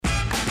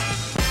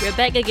We're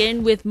back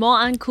again with more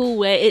Uncool,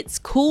 where it's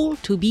cool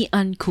to be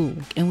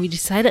uncool. And we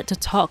decided to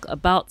talk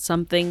about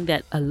something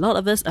that a lot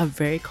of us are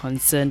very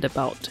concerned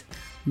about: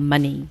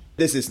 money.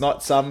 This is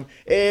not some,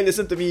 hey,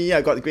 listen to me,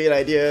 I got great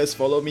ideas,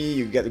 follow me,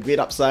 you get a great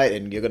upside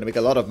and you're going to make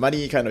a lot of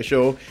money kind of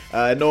show.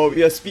 No,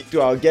 we'll speak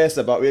to our guests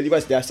about really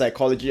what's their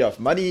psychology of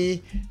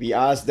money. We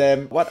ask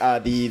them what are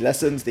the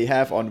lessons they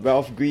have on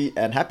wealth, greed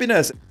and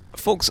happiness.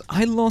 Folks,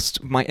 I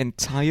lost my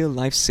entire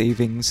life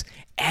savings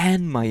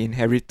and my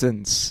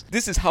inheritance.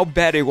 This is how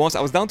bad it was.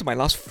 I was down to my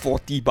last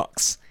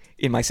 $40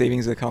 in my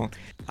savings account.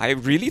 I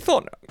really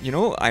thought,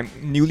 I'm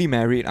newly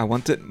married. I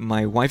wanted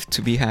my wife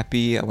to be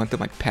happy. I wanted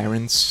my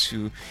parents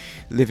to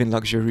live in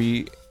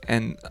luxury.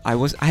 And I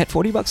had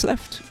 $40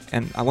 left.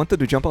 And I wanted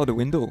to jump out the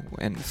window.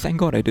 And thank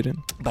God I didn't.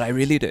 But I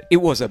really did. It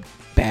was a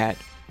bad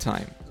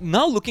time.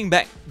 Now looking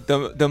back,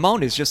 the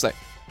amount is just like,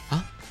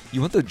 huh?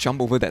 You wanted to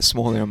jump over that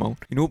small amount?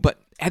 But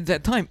at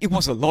that time, it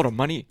was a lot of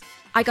money.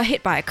 I got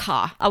hit by a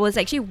car. I was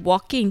actually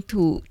walking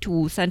to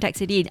Suntec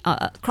City,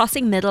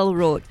 crossing Middle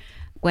Road,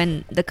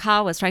 when the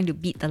car was trying to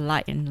beat the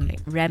light and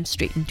rammed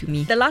straight into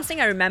me. The last thing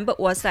I remembered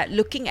was that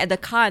looking at the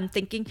car and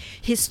thinking,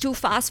 he's too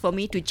fast for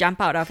me to jump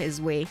out of his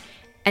way.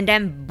 And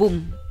then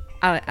boom,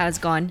 I was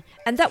gone.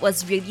 And that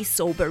was really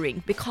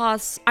sobering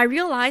because I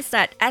realized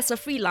that as a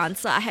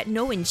freelancer, I had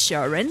no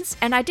insurance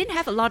and I didn't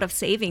have a lot of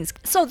savings.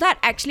 So that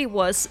actually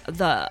was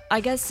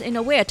in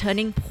a way, a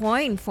turning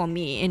point for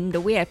me in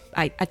the way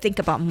I think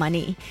about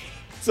money.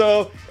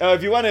 So,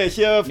 if you want to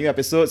hear new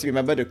episodes,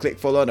 remember to click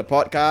follow on the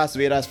podcast,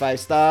 rate us 5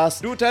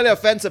 stars. Do tell your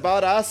friends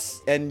about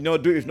us and do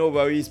it with no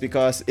worries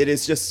because it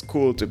is just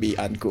cool to be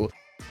uncool.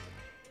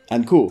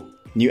 Uncool.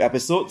 New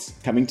episodes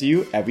coming to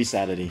you every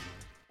Saturday.